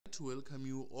To welcome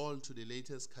you all to the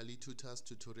latest Kali Tutors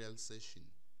tutorial session.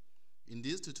 In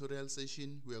this tutorial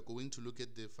session, we are going to look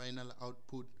at the final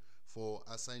output for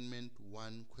assignment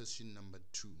 1, question number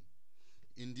 2.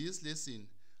 In this lesson,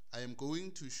 I am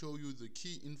going to show you the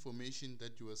key information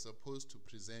that you are supposed to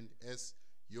present as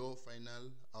your final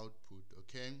output,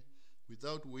 okay?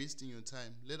 Without wasting your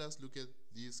time, let us look at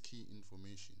this key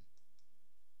information.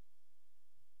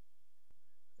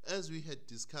 As we had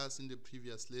discussed in the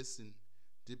previous lesson,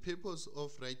 the purpose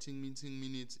of writing meeting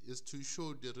minutes is to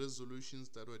show the resolutions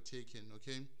that were taken,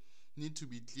 okay? Need to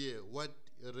be clear what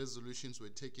resolutions were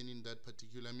taken in that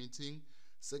particular meeting.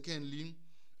 Secondly,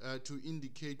 to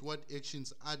indicate what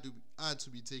actions are to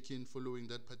be taken following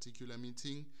that particular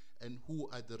meeting and who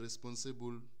are the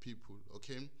responsible people,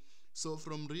 okay? So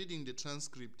from reading the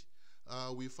transcript,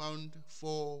 we found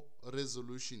 4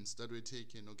 resolutions that were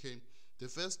taken, okay? The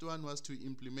first one was to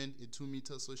implement a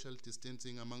 2-meter social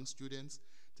distancing among students.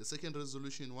 The second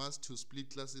resolution was to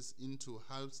split classes into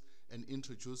halves and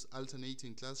introduce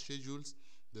alternating class schedules.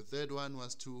 The third one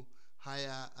was to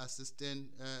hire assistant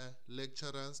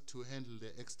lecturers to handle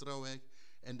the extra work.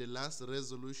 And the last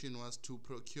resolution was to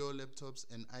procure laptops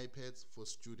and iPads for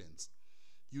students.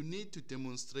 You need to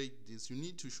demonstrate this. You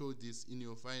need to show this in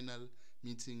your final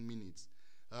meeting minutes.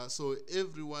 So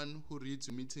everyone who reads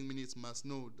your meeting minutes must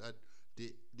know that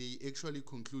they actually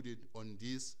concluded on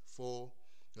these 4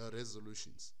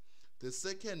 resolutions. The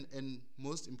second and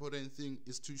most important thing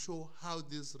is to show how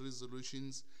these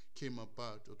resolutions came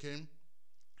about, okay?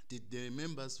 Did the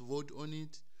members vote on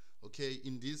it? Okay,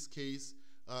 in this case,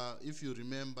 if you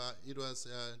remember, it was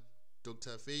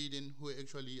Dr. Faden who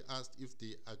actually asked if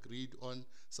they agreed on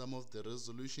some of the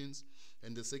resolutions,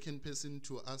 and the second person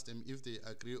to ask them if they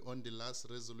agree on the last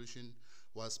resolution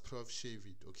was Prof.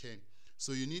 Shavit, okay?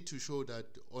 So you need to show that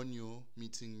on your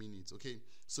meeting minutes, okay?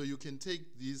 So you can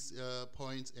take these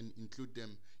points and include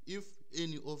them. If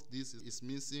any of this is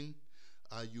missing,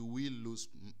 you will lose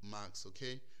marks,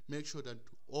 okay? Make sure that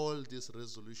all these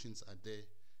resolutions are there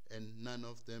and none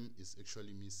of them is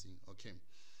actually missing, okay?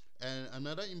 And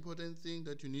another important thing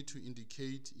that you need to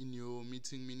indicate in your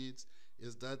meeting minutes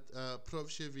is that Prof.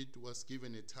 Shavit was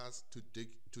given a task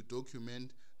to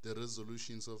document the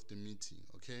resolutions of the meeting,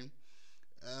 okay?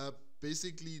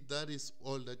 Basically, that is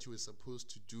all that you were supposed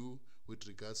to do with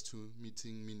regards to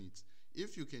meeting minutes.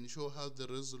 If you can show how the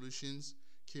resolutions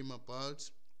came about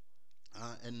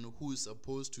and who is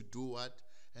supposed to do what,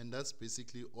 and that's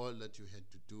basically all that you had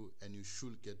to do, and you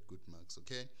should get good marks,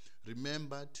 okay?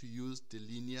 Remember to use the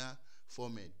linear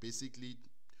format. Basically,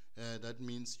 that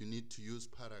means you need to use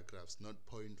paragraphs, not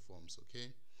point forms, okay?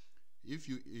 If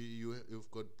you've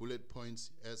got bullet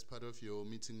points as part of your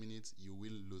meeting minutes, you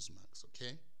will lose marks,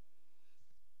 okay?